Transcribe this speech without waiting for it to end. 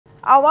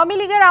আওয়ামী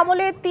লীগের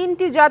আমলে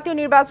 ৩টি জাতীয়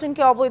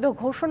নির্বাচনকে অবৈধ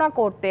ঘোষণা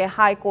করতে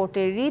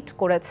হাইকোর্টে রিট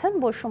করেছেন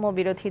বৈষম্য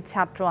বিরোধী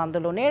ছাত্র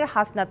আন্দোলনের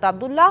হাসনাত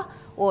আব্দুল্লাহ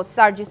ও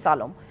সার্জিস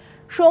আলম।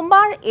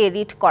 সোমবার এ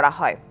রিট করা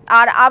হয়।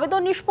 আর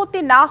আবেদন নিষ্পত্তি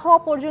না হওয়া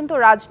পর্যন্ত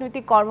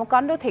রাজনৈতিক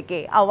কর্মকাণ্ড থেকে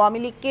আওয়ামী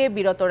লীগকে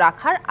বিরত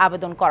রাখার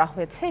আবেদন করা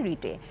হয়েছে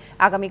রিটে।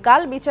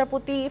 আগামীকাল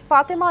বিচারপতি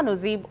ফাতেমা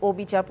নজিব ও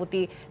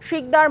বিচারপতি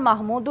শিকদার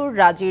মাহমুদুর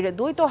রাজির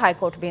দ্বৈত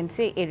হাইকোর্ট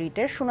বেঞ্চে এ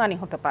রিটের শুনানি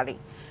হতে পারে।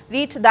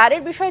 রিট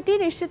দায়েরের বিষয়টি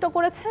নিশ্চিত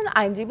করেছেন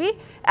আইনজীবী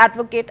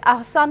অ্যাডভোকেট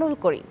আহসানুল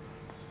করিম।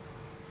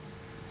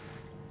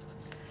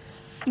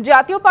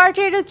 জাতীয়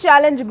পার্টির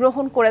চ্যালেঞ্জ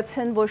গ্রহণ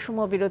করেছেন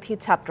বৈষম্য বিরোধী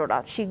ছাত্ররা।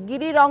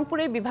 শিগগিরই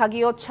রংপুরে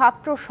বিভাগীয়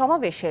ছাত্র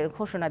সমাবেশের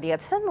ঘোষণা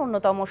দিয়েছেন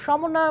অন্যতম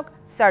সমন্বয়ক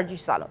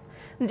সার্জিস আলম।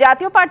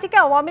 জাতীয় পার্টিকে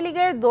আওয়ামী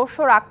লীগের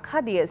দোসর আখ্যা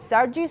দিয়ে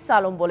সার্জিস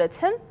আলম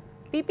বলেছেন,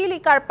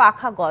 পিপিলিকার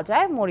পাখা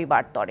গজায়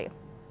মরিবার তরে।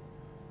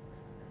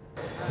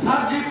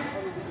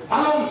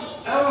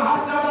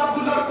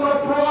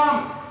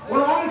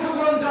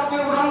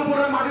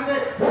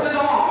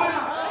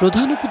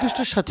 প্রধান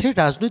উপদেষ্টার সাথে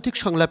রাজনৈতিক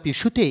সংলাপ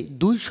ইস্যুতে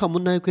দুই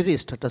সমন্বয়কের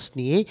স্ট্যাটাস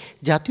নিয়ে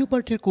জাতীয়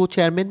পার্টির কো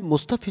চেয়ারম্যান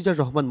মোস্তাফিজুর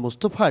রহমান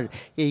মোস্তফার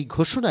এই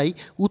ঘোষণায়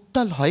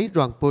উত্তাল হয়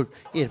রংপুর।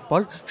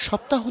 এরপর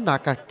সপ্তাহ না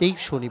কাটতেই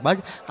শনিবার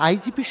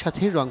আইজিপির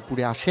সাথে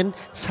রংপুরে আসেন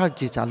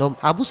সার্জিস আলম।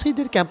 আবু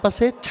সাইদের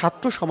ক্যাম্পাসে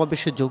ছাত্র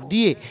সমাবেশে যোগ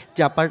দিয়ে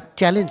জাপার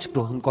চ্যালেঞ্জ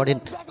গ্রহণ করেন।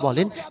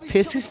 বলেন,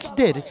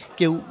 ফ্যাসিস্টদের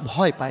কেউ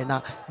ভয় পায় না,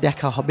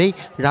 দেখা হবে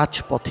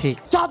রাজপথে।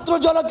 ছাত্র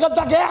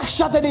জনতাকে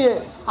একসাথে নিয়ে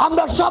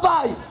আমরা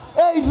সবাই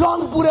এই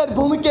রংপুরের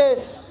ভূমিকে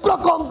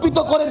প্রকম্পিত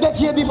করে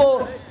দেখিয়ে দিব,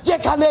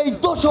 যেখানে এই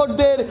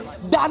দোসরদের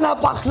ডানা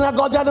পাখনা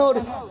গজানোর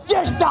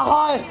চেষ্টা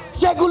হয়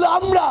সেগুলো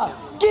আমরা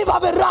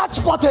কিভাবে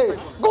রাজপথে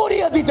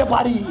গড়িয়ে দিতে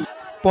পারি।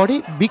 পরে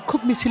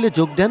বিক্ষোভ মিছিলে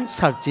যোগ দেন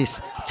সার্জিস।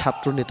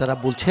 ছাত্র নেতারা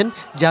বলছেন,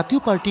 জাতীয়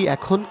পার্টি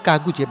এখন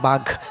কাগুজে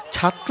বাঘ,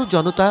 ছাত্র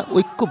জনতা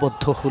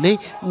ঐক্যবদ্ধ হলে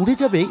উড়ে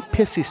যাবে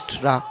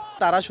ফ্যাসিস্টরা।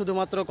 তারা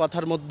শুধুমাত্র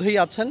কথার মধ্যেই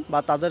আছেন বা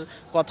তাদের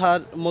কথার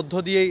মধ্য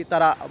দিয়েই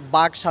তারা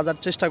বাঘ সাজার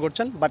চেষ্টা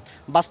করছেন, বাট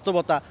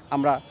বাস্তবতা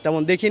আমরা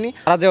তেমন দেখিনি।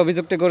 তারা যে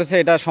অভিযোগটি করেছে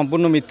এটা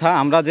সম্পূর্ণ মিথ্যা।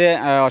 আমরা যে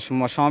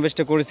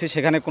সমাবেশটা করেছি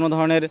সেখানে কোনো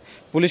ধরনের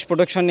পুলিশ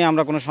প্রোটেকশন নিয়ে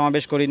আমরা কোনো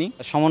সমাবেশ করিনি।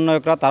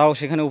 সমন্বয়করা তারাও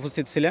সেখানে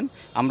উপস্থিত ছিলেন।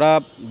 আমরা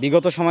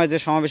বিগত সময়ে যে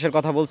সমাবেশের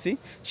কথা বলছি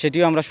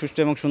সেটিও আমরা সুষ্ঠু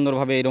এবং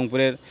সুন্দরভাবে এই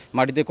রংপুরের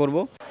মাটিতে করব।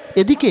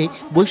 এদিকে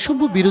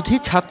বৈষম্য বিরোধী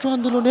ছাত্র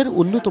আন্দোলনের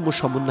অন্যতম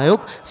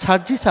সমন্বয়ক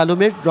সার্জিস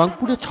আলমের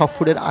রংপুরে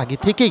সফরের আগে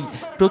থেকেই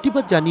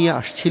প্রতিবাদ জানিয়ে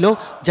আসছিল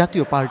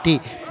জাতীয় পার্টি।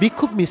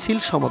 বিক্ষোভ মিছিল,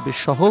 সমাবেশ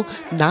সহ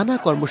নানা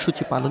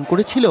কর্মসূচি পালন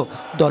করেছিল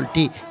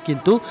দলটি।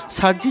 কিন্তু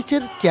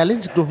সার্জিসের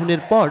চ্যালেঞ্জ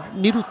গ্রহণের পর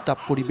নিরুত্তাপ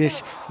পরিবেশ।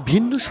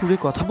 ভিন্ন সুরে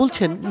কথা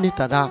বলছেন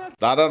নেতারা।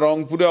 তারা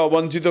রংপুরে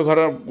অবাঞ্ছিত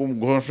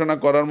ঘোষণা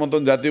করার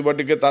মতন জাতীয়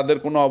পার্টিকে তাদের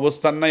কোনো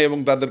অবস্থান নাই এবং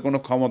তাদের কোনো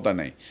ক্ষমতা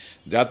নেই।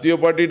 জাতীয়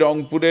পার্টি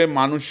রংপুরে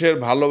মানুষের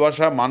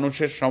ভালোবাসা,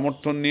 মানুষের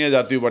সমর্থন নিয়ে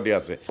জাতীয় পার্টি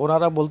আছে।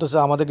 ওনারা বলতেছে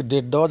আমাদেরকে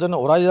ডেট দেওয়ার জন্য,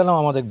 ওরাই যেন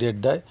আমাদের ডেট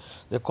দেয়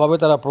যে কবে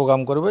তারা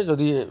প্রোগ্রাম করবে।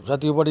 যদি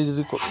জাতীয় পার্টি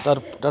যদি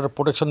তার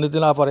প্রোটেকশন দিতে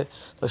না পারে,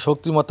 তার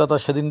শক্তিমত্তা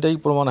তার সেদিনটাই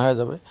প্রমাণ হয়ে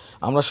যাবে।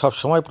 আমরা সব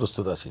সময়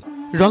প্রস্তুত আছি।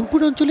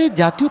 রংপুর অঞ্চলে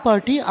জাতীয়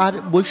পার্টি আর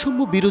বৈষম্য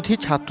বিরোধী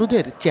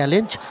ছাত্রদের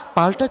চ্যালেঞ্জ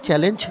পাল্টা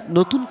চ্যালেঞ্জ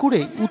নতুন করে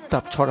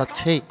উত্তাপ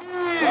ছড়াচ্ছে।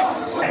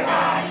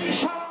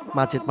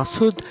 Majed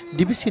Masud,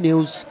 DBC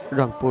news,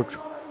 Rangpur.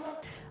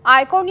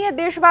 আয়কর নিয়ে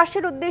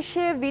দেশবাসীর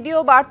উদ্দেশ্যে ভিডিও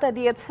বার্তা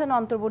দিয়েছেন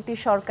অন্তর্বর্তী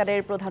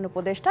সরকারের প্রধান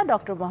উপদেষ্টা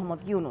ডক্টর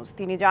মোহাম্মদ ইউনূস।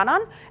 তিনি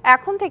জানান,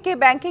 এখন থেকে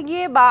ব্যাংকে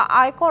গিয়ে বা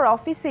আয়কর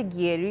অফিসে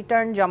গিয়ে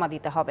রিটার্ন জমা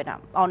দিতে হবে না,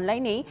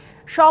 অনলাইনেই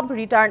সব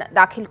রিটার্ন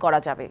দাখিল করা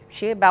যাবে।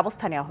 সে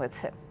ব্যবস্থা নেওয়া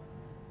হয়েছে।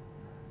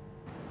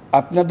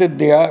 আপনাদের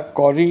দেয়া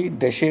করই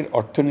দেশের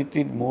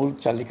অর্থনীতির মূল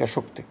চালিকা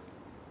শক্তি,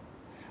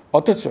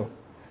 অথচ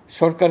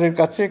সরকারের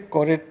কাছে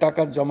করের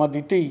টাকা জমা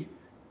দিতেই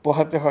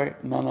পোহাতে হয়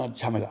নানা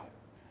ঝামেলা।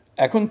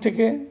 এখন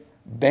থেকে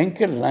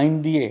ব্যাংকের লাইন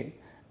দিয়ে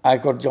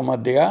আয়কর জমা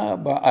দেয়া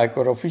বা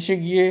আয়কর অফিসে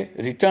গিয়ে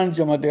রিটার্ন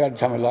জমা দেওয়ার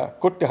ঝামেলা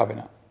করতে হবে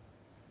না।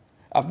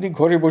 আপনি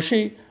ঘরে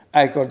বসেই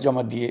আয়কর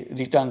জমা দিয়ে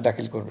রিটার্ন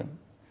দাখিল করবেন।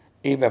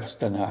 এই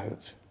ব্যবস্থা নেওয়া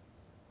হয়েছে।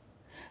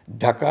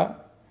 ঢাকা,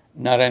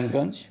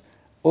 নারায়ণগঞ্জ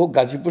ও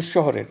গাজীপুর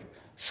শহরের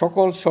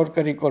সকল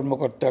সরকারি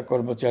কর্মকর্তা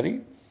কর্মচারী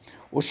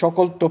ও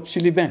সকল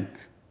তফসিলি ব্যাংক,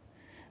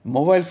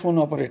 মোবাইল ফোন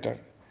অপারেটর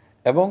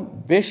এবং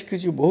বেশ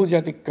কিছু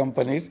বহুজাতিক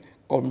কোম্পানির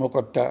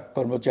কর্মকর্তা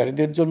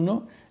কর্মচারীদের জন্য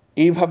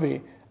এইভাবে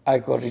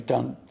আয়কর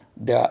রিটার্ন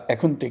দেওয়া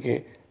এখন থেকে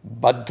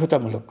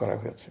বাধ্যতামূলক করা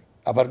হয়েছে।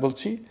 আবার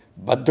বলছি,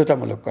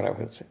 বাধ্যতামূলক করা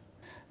হয়েছে।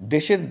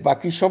 দেশের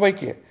বাকি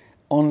সবাইকে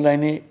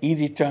অনলাইনে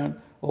রিটার্ন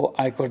ও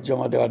আয়কর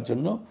জমা দেওয়ার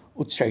জন্য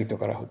উৎসাহিত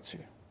করা হচ্ছে।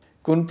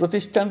 কোন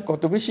প্রতিষ্ঠান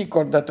কত বেশি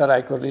করদাতার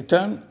আয়কর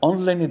রিটার্ন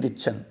অনলাইনে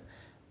দিচ্ছেন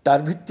তার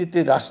ভিত্তিতে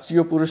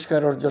রাষ্ট্রীয়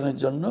পুরস্কার অর্জনের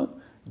জন্য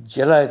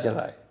জেলায়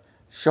জেলায়,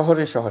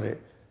 শহরে শহরে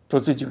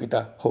প্রতিযোগিতা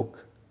হোক।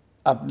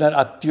 আপনার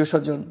আত্মীয়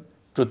স্বজন,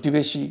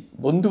 প্রতিবেশী,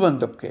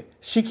 বন্ধুবান্ধবকে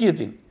শিখিয়ে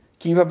দিন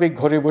কিভাবে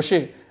ঘরে বসে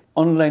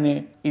অনলাইনে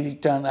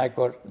রিটার্ন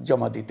আয়কর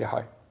জমা দিতে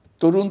হয়।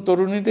 তরুণ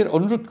তরুণীদের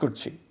অনুরোধ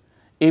করছি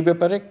এই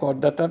ব্যাপারে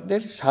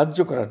করদাতাদের সাহায্য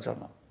করার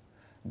জন্য।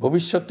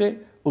 ভবিষ্যতে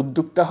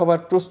উদ্যোক্তা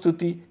হবার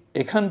প্রস্তুতি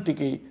এখান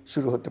থেকেই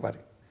শুরু হতে পারে।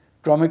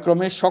 ক্রমে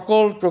ক্রমে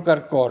সকল প্রকার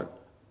কর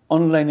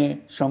অনলাইনে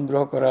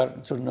সংগ্রহ করার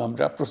জন্য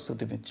আমরা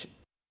প্রস্তুতি নিচ্ছি।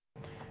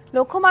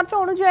 লক্ষ্যমাত্রা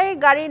অনুযায়ী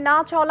গাড়ি না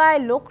চলায়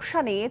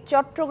লোকসানে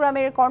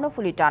চট্টগ্রামের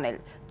কর্ণফুলী টানেল।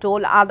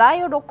 টোল আদায়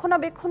ও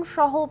রক্ষণাবেক্ষণ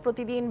সহ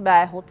প্রতিদিন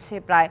ব্যয় হচ্ছে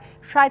প্রায়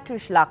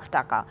 ৩৭ লাখ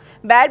টাকা।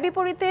 ব্যয়ের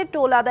বিপরীতে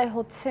টোল আদায়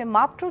হচ্ছে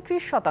মাত্র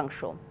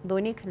 ৩০%।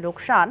 দৈনিক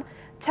লোকসান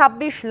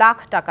 ২৬ লাখ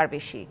টাকার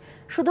বেশি।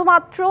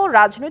 শুধুমাত্র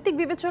রাজনৈতিক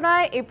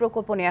বিবেচনায় এই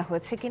প্রকল্প নেওয়া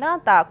হয়েছে কিনা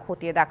তা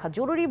খতিয়ে দেখা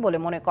জরুরি বলে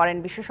মনে করেন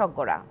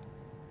বিশেষজ্ঞরা।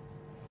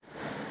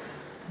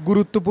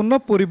 গুরুত্বপূর্ণ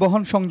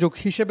পরিবহন সংযোগ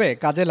হিসেবে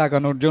কাজে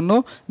লাগানোর জন্য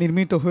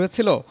নির্মিত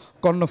হয়েছিল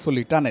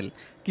কর্ণফুলী টানেল,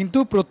 কিন্তু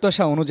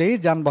প্রত্যাশা অনুযায়ী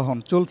যানবাহন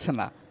চলছে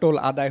না, টোল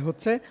আদায়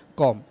হচ্ছে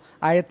কম।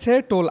 আয়ের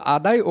চেয়ে টোল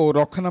আদায় ও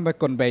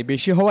রক্ষণাবেক্ষণ ব্যয়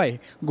বেশি হওয়ায়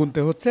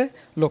গুনতে হচ্ছে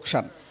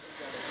লোকসান।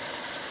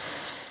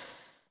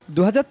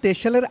 ২০২৩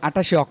 সালের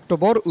 ২৮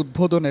 অক্টোবর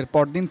উদ্বোধনের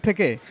পরদিন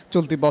থেকে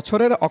চলতি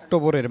বছরের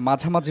অক্টোবরের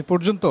মাঝামাঝি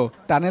পর্যন্ত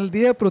টানেল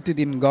দিয়ে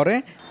প্রতিদিন গড়ে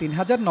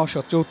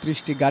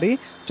 ৩,৯৩৪টি গাড়ি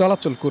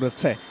চলাচল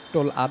করেছে।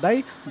 টোল আদায়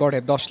গড়ে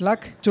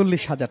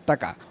 ১০,৪০,০০০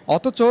 টাকা।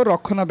 অথচ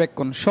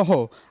রক্ষণাবেক্ষণ সহ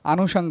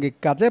আনুষঙ্গিক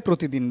কাজে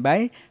প্রতিদিন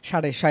ব্যয়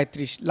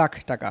 ৩৭.৫ লাখ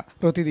টাকা।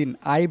 প্রতিদিন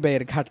আয়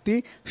ব্যয়ের ঘাটতি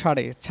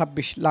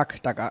 ২৬.৫ লাখ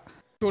টাকা।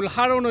 টোল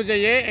হার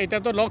অনুযায়ী এটা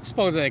তো লক্স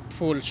প্রজেক্ট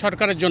ফুল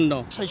সরকারের জন্য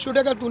 ৬০০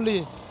 টাকা তুললি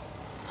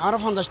আমরা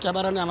 ৫০ টাকা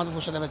বাড়ানো আমাদের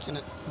পোষাতে পারছি না।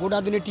 গোটা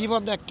দিনে টিপ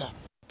অফ একটা।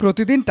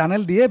 প্রতিদিন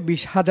টানেল দিয়ে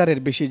 ২০,০০০-এর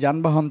বেশি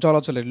যানবাহন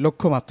চলাচলের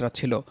লক্ষ্যমাত্রা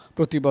ছিল।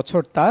 প্রতি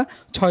বছর তা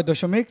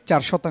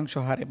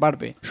 ৬.৪% হারে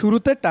বাড়বে।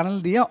 শুরুতে টানেল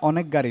দিয়ে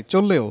অনেক গাড়ি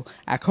চললেও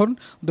এখন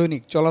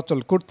দৈনিক চলাচল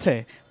করছে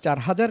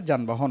 ৪,০০০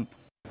 যানবাহন।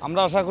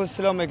 আমরা আশা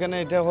করছিলাম এখানে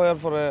এটা হওয়ার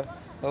পরে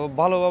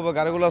ভালোভাবে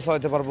গাড়িগুলো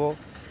চালাতে পারবো,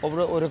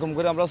 ওইরকম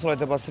করে আমরা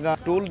চালাতে পারছি না।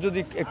 টোল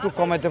যদি একটু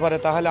কমাইতে পারে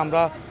তাহলে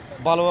আমরা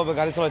ভালোভাবে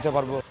গাড়ি চালাতে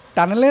পারবো।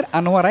 টানেলের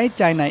আনোয়ারায়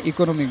চায়না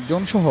ইকোনমিক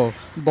জোন সহ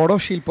বড়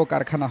শিল্প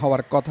কারখানা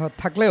হওয়ার কথা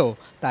থাকলেও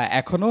তা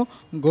এখনও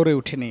গড়ে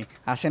ওঠেনি,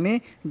 আসেনি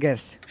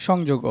গ্যাস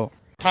সংযোগও।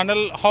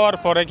 টানেল হওয়ার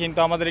পরে কিন্তু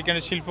আমাদের এখানে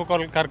শিল্প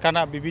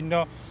কারখানা বিভিন্ন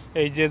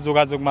এই যে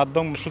যোগাযোগ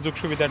মাধ্যম সুযোগ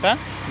সুবিধাটা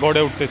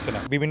গড়ে উঠতেছে না।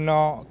 বিভিন্ন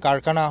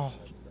কারখানা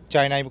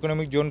চায়না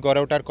ইকোনমিক জোন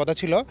গড়ে ওঠার কথা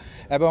ছিল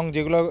এবং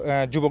যেগুলো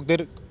যুবকদের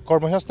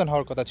কর্মসংস্থান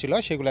হওয়ার কথা ছিল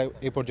সেগুলো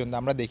এই পর্যন্ত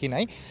আমরা দেখি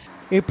নাই।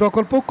 এই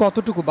প্রকল্প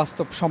কতটুকু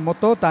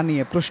বাস্তবসম্মত তা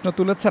নিয়ে প্রশ্ন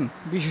তুলেছেন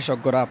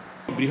বিশেষজ্ঞরা।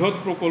 বৃহৎ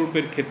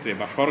প্রকল্পের ক্ষেত্রে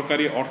বা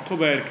সরকারি অর্থ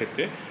ব্যয়ের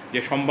ক্ষেত্রে যে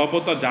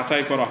সম্ভাব্যতা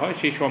যাচাই করা হয়,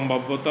 সেই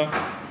সম্ভাব্যতা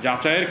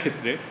যাচাইয়ের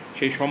ক্ষেত্রে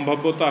সেই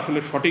সম্ভাব্যতা আসলে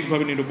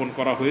সঠিকভাবে নিরূপণ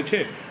করা হয়েছে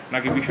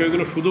নাকি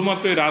বিষয়গুলো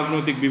শুধুমাত্র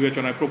রাজনৈতিক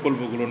বিবেচনায়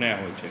প্রকল্পগুলো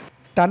নেওয়া হয়েছে।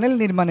 টানেল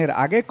নির্মাণের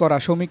আগে করা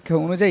সমীক্ষা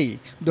অনুযায়ী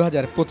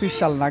 ২০২৫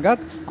 সাল নাগাদ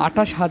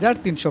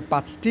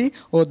 ২৮,৩০৫টি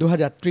ও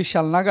 ২০৩০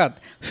 সাল নাগাদ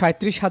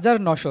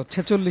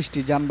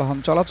 ৩৭,৯৪৬টি যানবাহন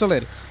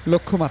চলাচলের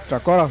লক্ষ্যমাত্রা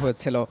করা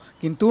হয়েছিল।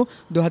 কিন্তু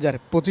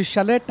 ২০২৫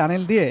 সালে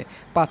টানেল দিয়ে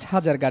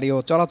 ৫,০০০ গাড়িও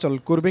চলাচল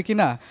করবে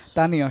কিনা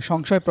তা নিয়ে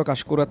সংশয় প্রকাশ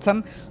করেছেন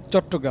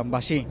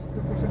চট্টগ্রামবাসী।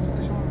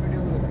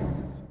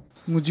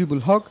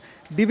 Mujibul Haque,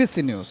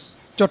 DBC news,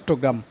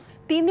 Chittagong.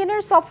 ৩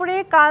 দিনের সফরে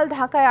কাল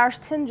ঢাকায়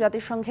আসছেন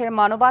জাতিসংঘের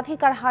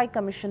মানবাধিকার হাই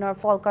কমিশনার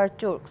ফলকার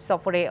তুর্ক।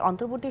 সফরে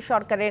অন্তর্বর্তী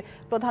সরকারের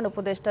প্রধান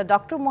উপদেষ্টা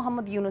ডক্টর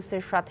মোহাম্মদ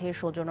ইউনূসের সাথে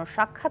সৌজন্য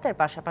সাক্ষাতের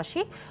পাশাপাশি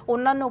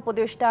অন্যান্য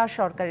উপদেষ্টা,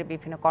 সরকারের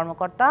বিভিন্ন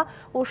কর্মকর্তা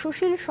ও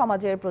সুশীল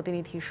সমাজের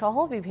প্রতিনিধি সহ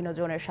বিভিন্ন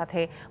জনের সাথে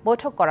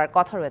বৈঠক করার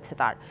কথা রয়েছে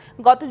তার।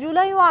 গত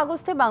জুলাই ও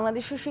আগস্টে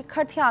বাংলাদেশের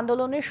শিক্ষার্থী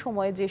আন্দোলনের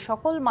সময় যে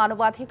সকল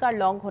মানবাধিকার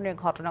লঙ্ঘনের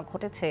ঘটনা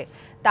ঘটেছে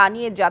তা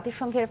নিয়ে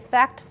জাতিসংঘের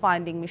ফ্যাক্ট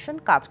ফাইন্ডিং মিশন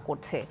কাজ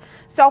করছে।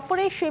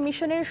 সফরে সে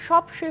মিশনের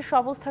সবশেষ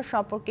অবস্থা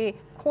সম্পর্কে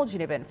খোঁজ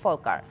নেবেন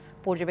ফলকার,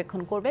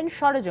 পর্যবেক্ষণ করবেন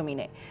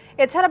সরেজমিনে।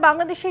 এছাড়া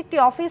বাংলাদেশে একটি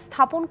অফিস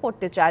স্থাপন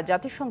করতে চায়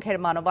জাতিসংঘের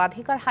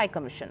মানবাধিকার হাই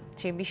কমিশন,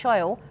 সে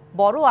বিষয়েও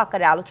বড়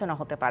আকারে আলোচনা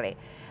হতে পারে।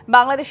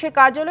 বাংলাদেশের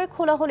কার্যালয়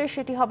খোলা হলে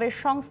সেটি হবে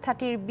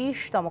সংস্থাটির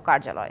 ২০তম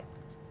কার্যালয়।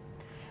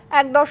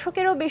 এক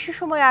দশকেরও বেশি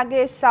সময় আগে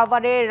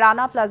সাভারে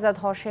রানা প্লাজা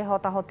ধসে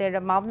হতাহতের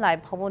মামলায়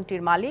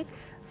ভবনটির মালিক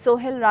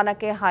সোহেল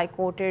রানাকে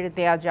হাইকোর্টের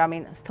দেয়া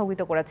জামিন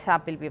স্থগিত করেছে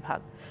আপিল বিভাগ।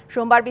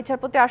 সোমবার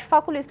বিচারপতি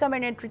আশফাকুল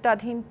ইসলামের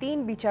নেতৃত্বাধীন ৩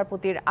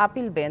 বিচারপতির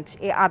আপিল বেঞ্চ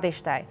এ আদেশ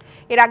দেয়।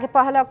 এর আগে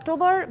 ১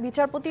 অক্টোবর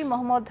বিচারপতি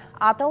মোহাম্মদ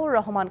আতাউর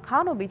রহমান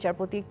খান ও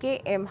বিচারপতি কে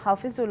এম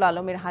হাফিজুল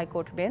আলমের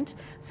হাইকোর্ট বেঞ্চ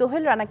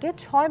সোহেল রানাকে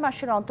 ৬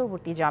 মাসের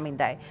অন্তর্বর্তী জামিন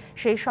দেয়।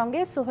 সেই সঙ্গে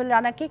সোহেল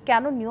রানাকে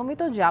কেন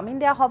নিয়মিত জামিন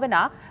দেওয়া হবে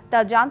না তা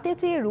জানতে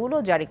চেয়ে রুলও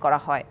জারি করা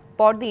হয়।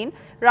 পরদিন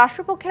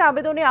রাষ্ট্রপক্ষের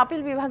আবেদনে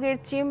আপিল বিভাগের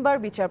চেম্বার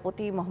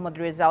বিচারপতি মোহাম্মদ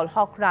রেজাউল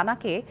হক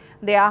রানাকে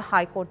দেয়া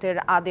হাইকোর্টের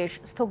আদেশ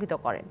স্থগিত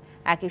করেন।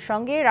 একই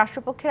সঙ্গে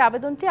রাষ্ট্রপক্ষের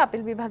আবেদনটি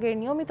আপিল বিভাগের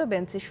নিয়মিত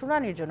বেঞ্চে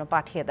শুনানির জন্য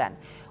পাঠিয়ে দেন।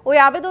 ওই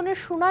আবেদনের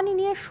শুনানি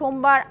নিয়ে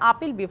সোমবার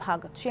আপিল বিভাগ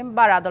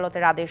চেম্বার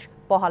আদালতের আদেশ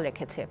বহাল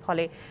রেখেছে।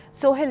 ফলে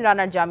সোহেল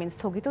রানার জামিন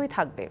স্থগিতই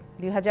থাকবে।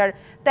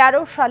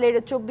 ২০১৩ সালের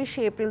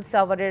 ২৪শে এপ্রিল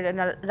সাভারের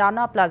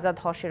রানা প্লাজা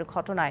ধসের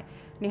ঘটনায়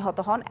নিহত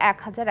হন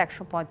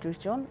 ১,১৩৫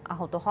 জন,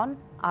 আহত হন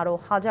আরও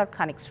হাজার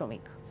খানেক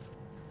শ্রমিক।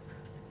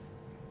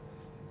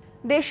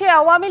 দেশে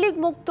আওয়ামী লীগ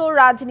মুক্ত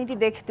রাজনীতি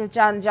দেখতে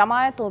চান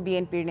জামায়াত ও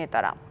বিএনপির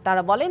নেতারা।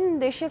 তারা বলেন,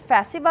 দেশে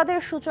ফ্যাসিবাদের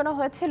সূচনা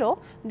হয়েছিল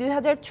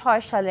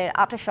 ২০০৬ সালের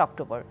 ২৮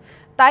 অক্টোবর।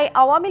 তাই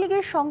আওয়ামী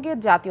লীগের সঙ্গে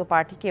জাতীয়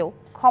পার্টিকেও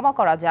ক্ষমা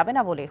করা যাবে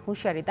না বলে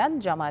হুঁশিয়ারি দেন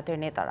জামায়াতের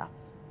নেতারা।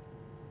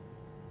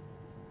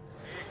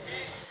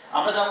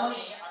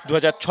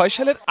 2006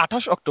 সালের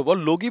 28 অক্টোবর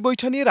লগি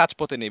বৈঠা নিয়ে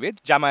রাজপথে নেমে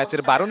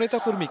জামায়াতের 12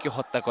 নেতাকর্মীকে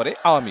হত্যা করে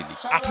আওয়ামী লীগ।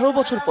 18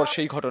 বছর পর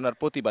সেই ঘটনার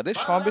প্রতিবাদে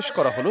সমাবেশ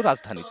করা হলো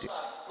রাজধানীতে।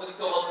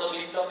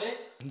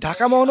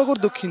 ঢাকা মহানগর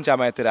দক্ষিণ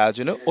জামায়াতের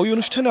আয়োজনে ওই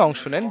অনুষ্ঠানে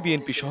অংশ নেন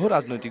বিএনপি সহ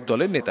রাজনৈতিক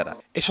দলের নেতারা।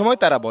 এ সময়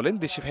তারা বলেন,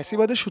 দেশে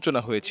ফ্যাসিবাদের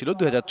সূচনা হয়েছিল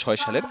 2006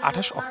 সালের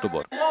 28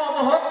 অক্টোবর।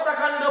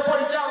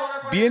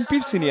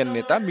 বিএনপির সিনিয়র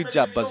নেতা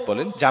মির্জা আব্বাস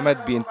বলেন, জামায়াত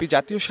বিএনপি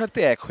জাতীয়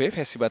স্বার্থে এক হয়ে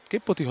ফ্যাসিবাদকে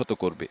প্রতিহত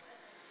করবে।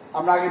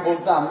 আমরা আগে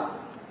বলতাম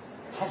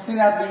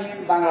হাসিনা বিহীন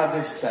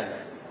বাংলাদেশ চাই,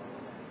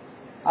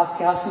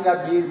 আজকে হাসিনা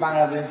বিহীন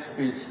বাংলাদেশ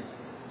পেয়েছি,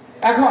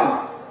 এখন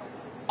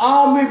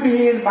আওয়ামী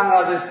বিহীন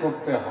বাংলাদেশ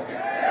করতে হবে।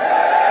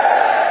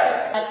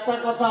 একটা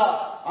কথা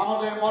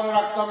আমাদের মনে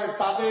রাখতে হবে,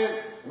 তাদের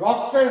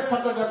রক্তের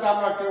সাথে যাতে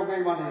আমরা কেউ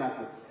বেইমানি না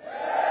করি।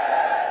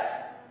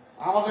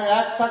 আমাদের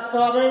এক থাকতে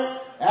হবে,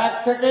 এক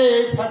থেকে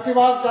এই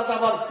ফ্যাসিবাদ যাতে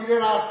আবার ফিরে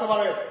না আসতে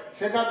পারে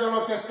সেটার জন্য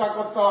চেষ্টা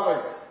করতে হবে।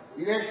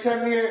 ইলেকশন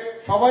নিয়ে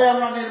সবাই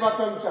আমরা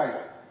নির্বাচন চাই।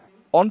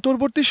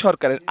 অন্তর্বর্তী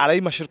সরকারের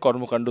 2.5 মাসের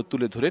কর্মকাণ্ড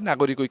তুলে ধরে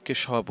নাগরিক ঐক্যের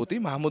সভাপতি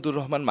মাহমুদুর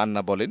রহমান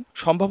মান্না বলেন,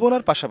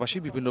 সম্ভাবনার পাশাপাশি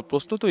বিভিন্ন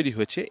প্রশ্ন তৈরি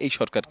হয়েছে এই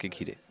সরকারকে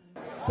ঘিরে।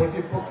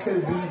 প্রতিপক্ষের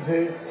বিরুদ্ধে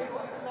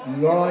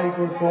লড়াই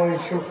করতে হয়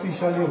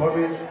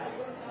শক্তিশালীভাবে,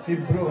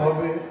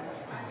 তীব্রভাবে,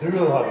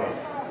 দৃঢ়ভাবে,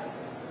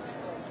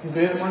 কিন্তু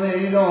এর মানে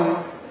এই নয়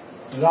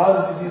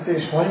রাজনীতিতে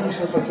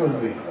সহিংসতা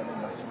চলবে,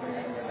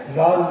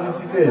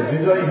 রাজনীতিতে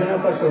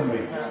হৃদয়হীনতা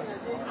চলবে,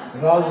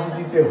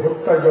 রাজনীতিতে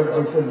হত্যাযজ্ঞ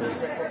চলবে।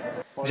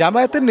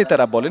 জামায়াতের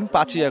নেতারা বলেন,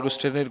 5ই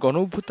আগস্টের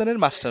গণঅভ্যুত্থানের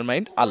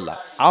মাস্টারমাইন্ড আল্লাহ।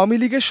 আওয়ামী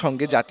লীগের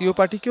সঙ্গে জাতীয়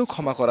পার্টিকেও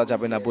ক্ষমা করা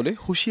যাবে না বলে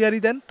হুঁশিয়ারি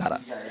দেন তারা।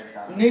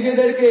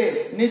 নিজেদেরকে,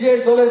 নিজের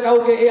দলের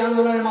কাউকে এই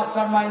আন্দোলনের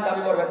মাস্টারমাইন্ড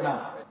দাবি করবেন না।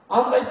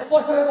 আমরা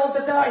স্পষ্টভাবে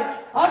বলতে চাই,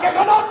 আগে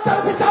গণহত্যার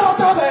বিচার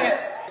হতে হবে।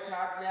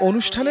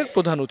 অনুষ্ঠানের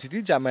প্রধান অতিথি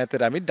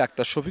জামায়াতের আমির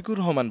ডাক্তার শফিকুর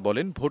রহমান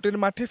বলেন, ভোটের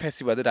মাঠে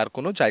ফ্যাসিবাদের আর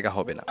কোনো জায়গা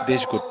হবে না।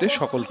 দেশ গড়তে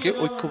সকলকে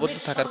ঐক্যবদ্ধ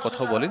থাকার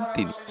কথাও বলেন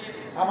তিনি।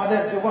 আমাদের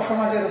যুব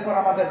সমাজের উপর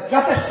আমাদের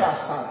যথেষ্ট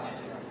আস্থা আছে,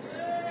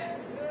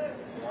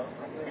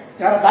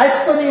 যারা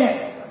দায়িত্ব নিয়ে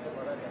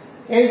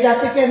এই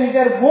জাতিকে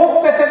নিজের মুখ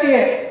পেতে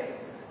দিয়ে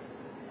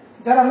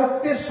যারা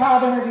মুক্তির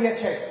স্বাদ এনে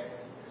দিয়েছে,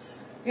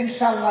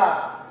 ইনশাআল্লাহ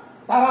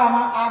তারা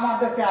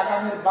আমাদেরকে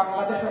আগামীর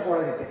বাংলাদেশও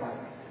গড়ে দিতে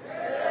পারবে।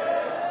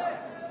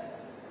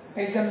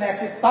 এই জন্য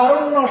একটি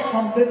তারুণ্য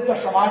সমৃদ্ধ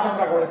সমাজ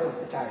আমরা গড়ে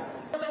তুলতে চাই।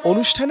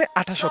 অনুষ্ঠানে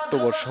 28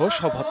 অক্টোবর সহ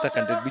সব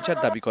হত্যাকাণ্ডের বিচার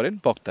দাবি করেন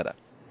বক্তারা।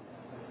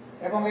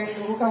 এবং এই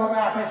শুরুটা হবে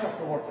 28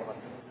 অক্টোবর থেকে।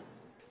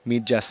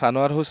 Mirza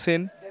Sanowar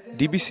Hossain,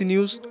 DBC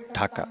news,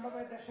 Dhaka.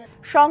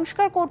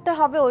 সংস্কার করতে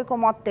হবে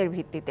ঐকমত্যের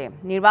ভিত্তিতে।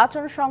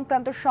 নির্বাচন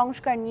সংক্রান্ত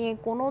সংস্কার নিয়ে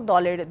কোনো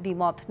দলের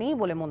দ্বিমত নেই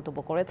বলে মন্তব্য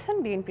করেছেন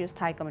বিএনপির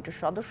স্থায়ী কমিটির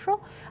সদস্য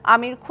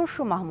আমির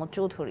খুরশু মাহমুদ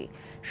চৌধুরী।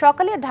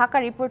 সকালে ঢাকা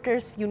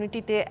রিপোর্টার্স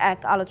ইউনিটিতে এক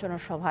আলোচনা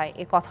সভায়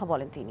এ কথা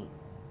বলেন তিনি।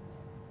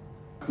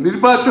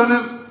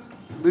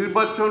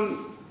 নির্বাচন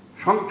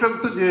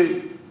সংক্রান্ত যে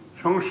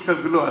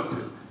সংস্কারগুলো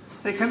আছে,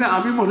 এখানে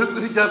আমি মনে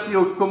করি জাতীয়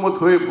ঐক্যমত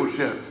হয়ে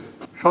বসে আছে।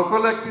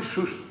 সকলে একটি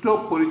সুষ্ঠু,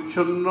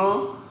 পরিচ্ছন্ন,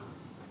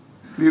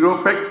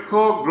 নিরপেক্ষ,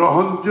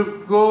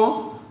 গ্রহণযোগ্য,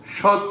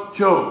 স্বচ্ছ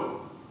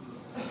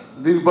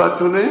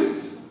নির্বাচনে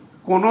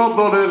কোন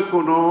দলের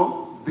কোনো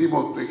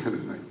দ্বিমত এখানে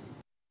নাই।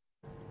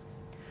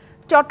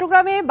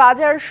 চট্টগ্রামে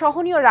বাজার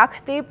সহনীয়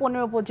রাখতে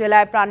 15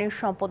 উপজেলায় প্রাণী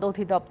সম্পদ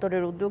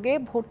অধিদপ্তরের উদ্যোগে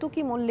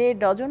ভর্তুকি মূল্যে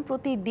ডজন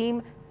প্রতি ডিম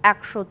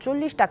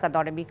 140 টাকা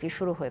দরে বিক্রি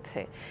শুরু হয়েছে।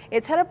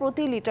 এছাড়া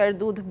প্রতি লিটার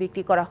দুধ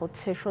বিক্রি করা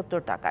হচ্ছে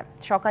 70 টাকায়।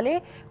 সকালে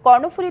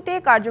কর্ণফুলীতে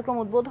কার্যক্রম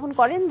উদ্বোধন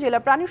করেন জেলা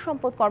প্রাণী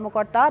সম্পদ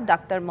কর্মকর্তা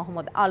ডাক্তার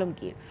মোহাম্মদ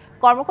আলমগীর।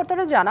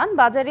 কর্মকর্তারা জানান,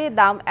 বাজারে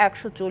দাম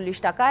 140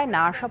 টাকায়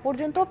না আসা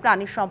পর্যন্ত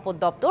প্রাণী সম্পদ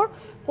দপ্তর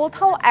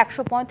কোথাও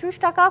 135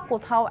 টাকা,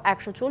 কোথাও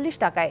 140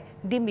 টাকায়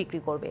ডিম বিক্রি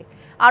করবে।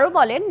 আরও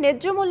বলেন,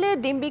 ন্যায্য মূল্যে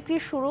ডিম বিক্রি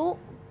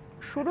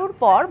শুরুর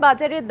পর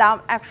বাজারে দাম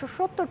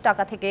 170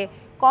 টাকা থেকে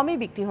কমে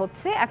বিক্রি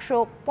হচ্ছে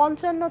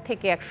 155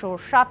 থেকে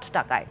 160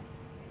 টাকায়।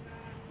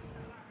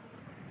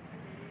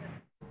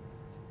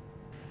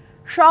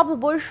 সব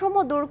বৈষম্য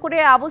দূর করে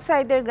আবু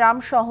সাইদের গ্রাম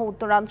সহ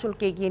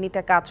উত্তরাঞ্চলকে এগিয়ে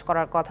নিতে কাজ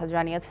করার কথা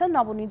জানিয়েছেন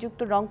নবনিযুক্ত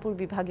রংপুর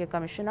বিভাগীয়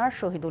কমিশনার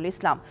শহীদুল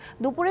ইসলাম।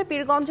 দুপুরে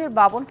পীরগঞ্জের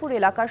বাবনপুর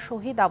এলাকার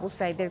শহীদ আবু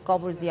সাইদের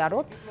কবর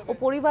জিয়ারত ও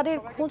পরিবারের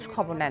খোঁজ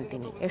খবর নেন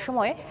তিনি। এ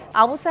সময়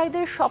আবু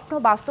সাইদের স্বপ্ন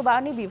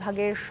বাস্তবায়নে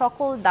বিভাগের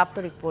সকল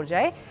দাপ্তরিক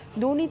পর্যায়ে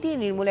দুর্নীতি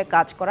নির্মূলে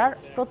কাজ করার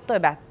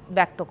প্রত্যয়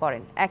ব্যক্ত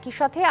করেন। একই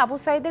সাথে আবু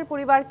সাইদের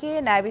পরিবারকে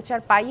ন্যায় বিচার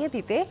পাইয়ে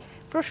দিতে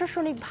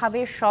প্রশাসনিকভাবে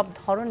সব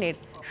ধরনের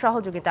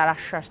সহযোগিতার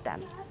আশ্বাস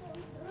দেন।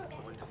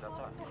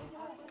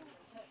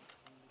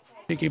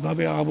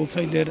 কিভাবে আবু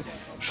সাইদের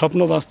স্বপ্ন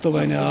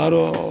বাস্তবায়নে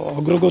আরও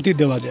অগ্রগতি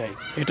দেওয়া যায়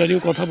এটা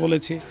নিয়েও কথা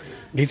বলেছি।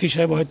 ভিসি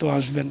সাহেব হয়তো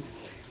আসবেন।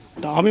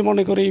 তা আমি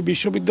মনে করি এই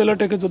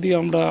বিশ্ববিদ্যালয়টাকে যদি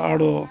আমরা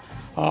আরও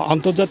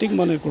আন্তর্জাতিক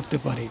মানের করতে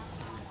পারি,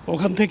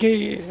 ওখান থেকেই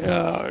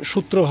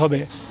সূত্র হবে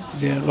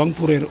যে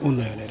রংপুরের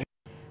উন্নয়নের।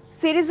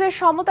 সিরিজের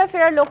সমতা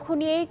ফেরার লক্ষ্য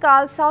নিয়েই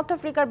কাল সাউথ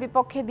আফ্রিকার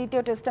বিপক্ষে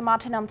দ্বিতীয় টেস্টে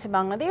মাঠে নামছে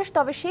বাংলাদেশ।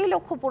 তবে সেই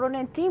লক্ষ্য পূরণে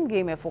টিম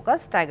গেমে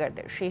ফোকাস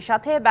টাইগারদের। সেই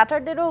সাথে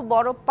ব্যাটারদেরও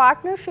বড়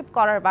পার্টনারশিপ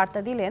করার বার্তা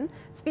দিলেন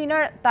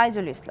স্পিনার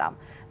তাইজুল ইসলাম।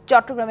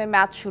 চট্টগ্রামে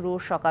ম্যাচ শুরু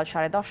সকাল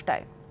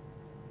 10:30টায়।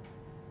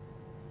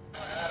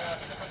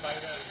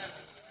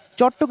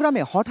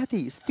 চট্টগ্রামে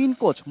হঠাৎই স্পিন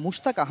কোচ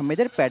মুশতাক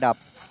আহমেদের প্যাড আপ।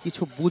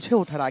 কিছু বুঝে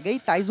ওঠার আগেই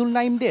তাইজুল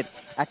নাইমদের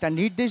একটা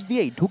নির্দেশ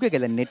দিয়েই ঢুকে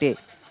গেলেন নেটে।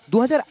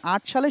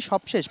 2008 সালে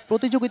সবশেষ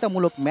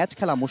প্রতিযোগিতামূলক ম্যাচ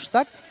খেলা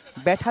মুশতাক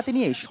ব্যাট হাতে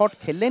নিয়ে শট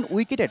খেললেন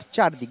উইকেটের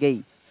চারদিকেই।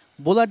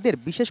 বোলারদের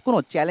বিশেষ কোনো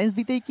চ্যালেঞ্জ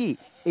দিতেই কি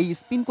এই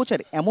স্পিন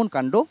কোচের এমন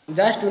কাণ্ড?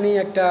 জাস্ট উনি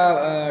একটা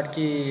আর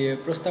কি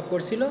প্রস্তাব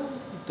করছিল,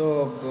 তো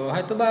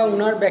হয়তোবা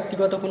ওনার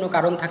ব্যক্তিগত কোনো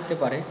কারণ থাকতে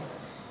পারে,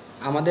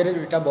 আমাদের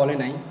এটা বলে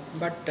নাই,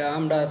 বাট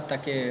আমরা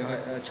তাকে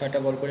 6টা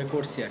বল করে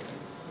করছি আর কি।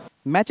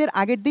 ম্যাচের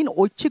আগের দিন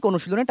ঐচ্ছিক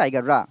অনুশীলনে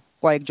টাইগাররা,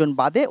 কয়েকজন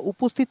বাদে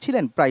উপস্থিত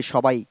ছিলেন প্রায়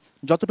সবাই।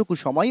 যতটুকু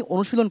সময়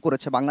অনুশীলন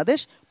করেছে বাংলাদেশ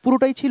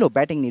পুরোটাই ছিল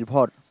ব্যাটিং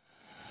নির্ভর।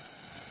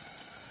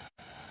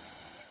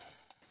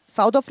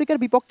 সাউথ আফ্রিকার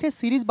বিপক্ষে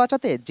সিরিজ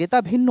বাঁচাতে জেতা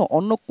ভিন্ন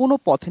অন্য কোনো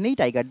পথ নেই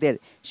টাইগারদের।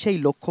 সেই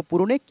লক্ষ্য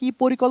পূরণে কি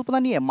পরিকল্পনা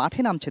নিয়ে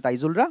মাঠে নামছে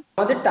তাইজুলরা?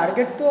 আমাদের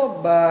টার্গেট তো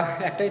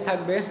একটাই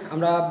থাকবে,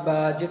 আমরা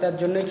জেতার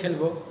জন্যই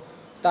খেলবো।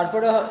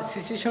 তারপরে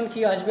সিচুয়েশন কি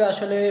আসবে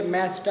আসলে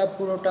ম্যাচটা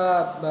পুরোটা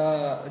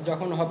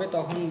যখন হবে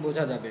তখন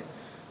বোঝা যাবে,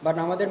 বাট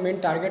আমাদের মেন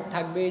টার্গেট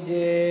থাকবে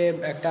যে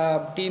একটা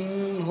টিম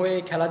হয়ে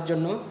খেলার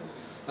জন্য,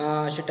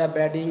 সেটা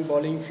ব্যাটিং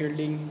বোলিং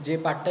ফিল্ডিং যে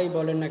পার্টটাই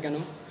বলেন না কেন,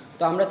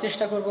 তো আমরা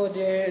চেষ্টা করব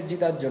যে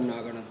জেতার জন্য,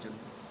 আগানোর জন্য।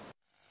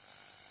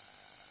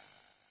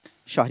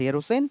 Shahriar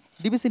Hossain,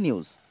 DBC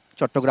news,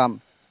 Chittagong.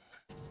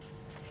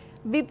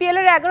 BPL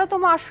এর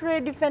 11তম আসরে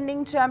ডিফেন্ডিং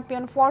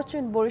চ্যাম্পিয়ন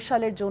ফরচুন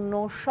বরিশালের জন্য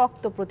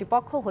শক্ত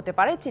প্রতিপক্ষ হতে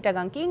পারে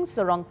চিটাগাং কিংস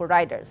ও রংপুর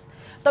রাইডার্স।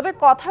 তবে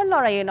কথার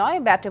লড়াইয়ে নয়,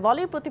 ব্যাটে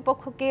বলে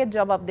প্রতিপক্ষকে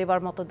জবাব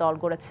দেবার মতো দল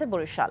গড়েছে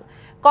বরিশাল।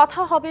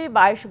 কথা হবে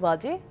 22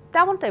 গজে,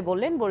 তেমনটাই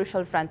বললেন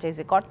বরিশাল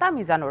ফ্র্যাঞ্চাইজি কর্তা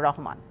মিজানুর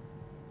রহমান।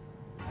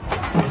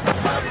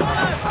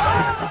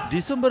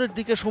 ডিসেম্বরের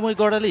দিকে সময়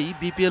গড়ালেই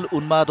বিপিএল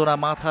উন্মাদনা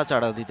মাথা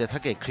চাড়া দিতে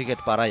থাকে ক্রিকেট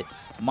পাড়ায়।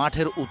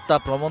 মাঠের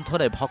উত্তাপ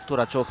প্রমন্থনে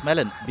ভক্তরা চোখ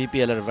মেলেন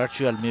বিপিএল এর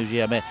ভার্চুয়াল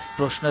মিউজিয়ামে।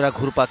 প্রশ্নেরা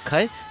ঘুরপাক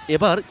খায়,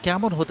 এবার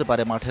কেমন হতে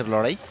পারে মাঠের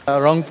লড়াই?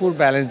 রংপুর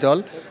ব্যালেন্স দল,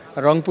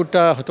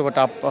 রংপুরটা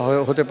টাফ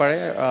হতে পারে।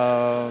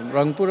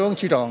 রংপুর এবং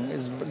Chittagong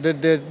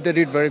they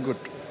did very good.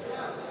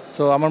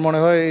 So আমার মনে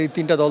হয় এই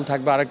তিনটা দল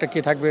থাকবে, আরেকটা কে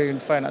থাকবে ইন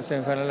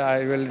সেমিফাইনালে I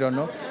really don't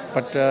know,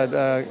 but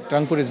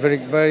Rangpur is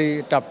very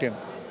tough team.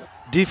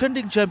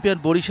 Defending champion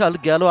Barishal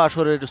গেল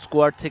আসরের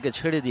স্কোয়াড থেকে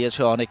ছেড়ে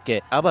দিয়েছে অনেককে,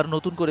 আবার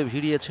নতুন করে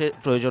ভিড়িয়েছে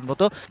প্রয়োজন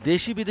মতো।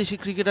 দেশি বিদেশি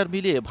ক্রিকেটার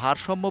মিলিয়ে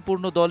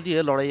ভারসাম্যপূর্ণ দল নিয়ে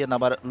লড়াইয়ে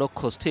নামার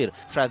লক্ষ্য স্থির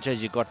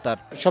ফ্র্যাঞ্চাইজি কর্তার।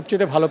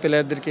 সবচেয়ে ভালো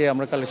প্লেয়ারদেরকে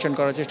আমরা কালেকশন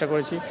করার চেষ্টা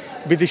করেছি,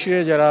 বিদেশিরা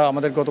যারা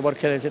আমাদের গতবার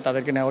খেলেছে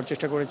তাদেরকে নেওয়ার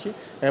চেষ্টা করেছি,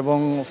 এবং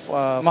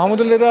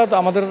মাহমুদুল রেদা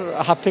আমাদের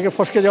হাত থেকে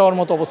ফসকে যাওয়ার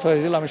মতো অবস্থা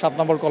হয়েছিল। আমি 7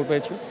 নম্বর কল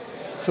পেয়েছি,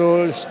 সো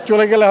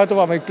চলে গেলে হয়তো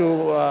আমি একটু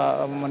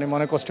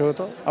মনে কষ্ট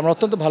হতো। আমরা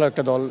অত্যন্ত ভালো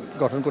একটা দল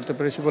গঠন করতে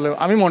পেরেছি বলে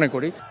আমি মনে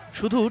করি।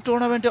 শুধু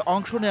টুর্নামেন্টে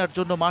অংশ নেওয়ার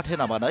জন্য মাঠে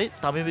নামা নয়,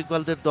 তামিম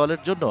ইকবালদের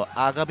দলের জন্য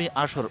আগামী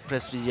আসর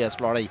প্রেস্টিজিয়াস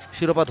লড়াই।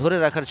 শিরোপা ধরে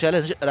রাখার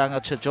চ্যালেঞ্জ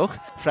রাঙাচ্ছে চোখ।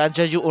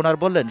 ফ্র্যাঞ্চাইজি ওনার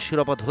বললেন,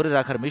 শিরোপা ধরে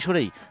রাখার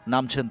মিশনেই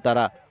নামছেন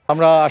তারা।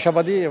 আমরা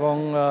আশাবাদী এবং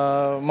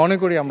মনে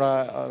করি আমরা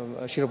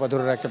শিরোপা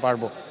ধরে রাখতে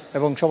পারবো,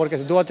 এবং সবার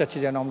কাছে দোয়া চাচ্ছি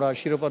যেন আমরা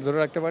শিরোপা ধরে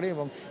রাখতে পারি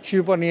এবং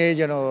শিরোপা নিয়েই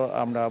যেন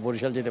আমরা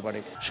বরিশাল যেতে পারি।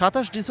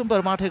 27 ডিসেম্বর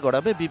মাঠে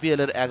গড়াবে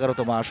বিপিএল এর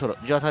 11তম আসর।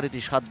 যথারীতি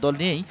 7 দল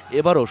নিয়েই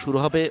এবারও শুরু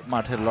হবে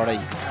মাঠের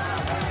লড়াই।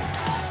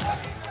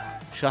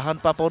 Shahan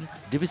Papon,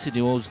 DBC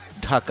news,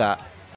 Dhaka.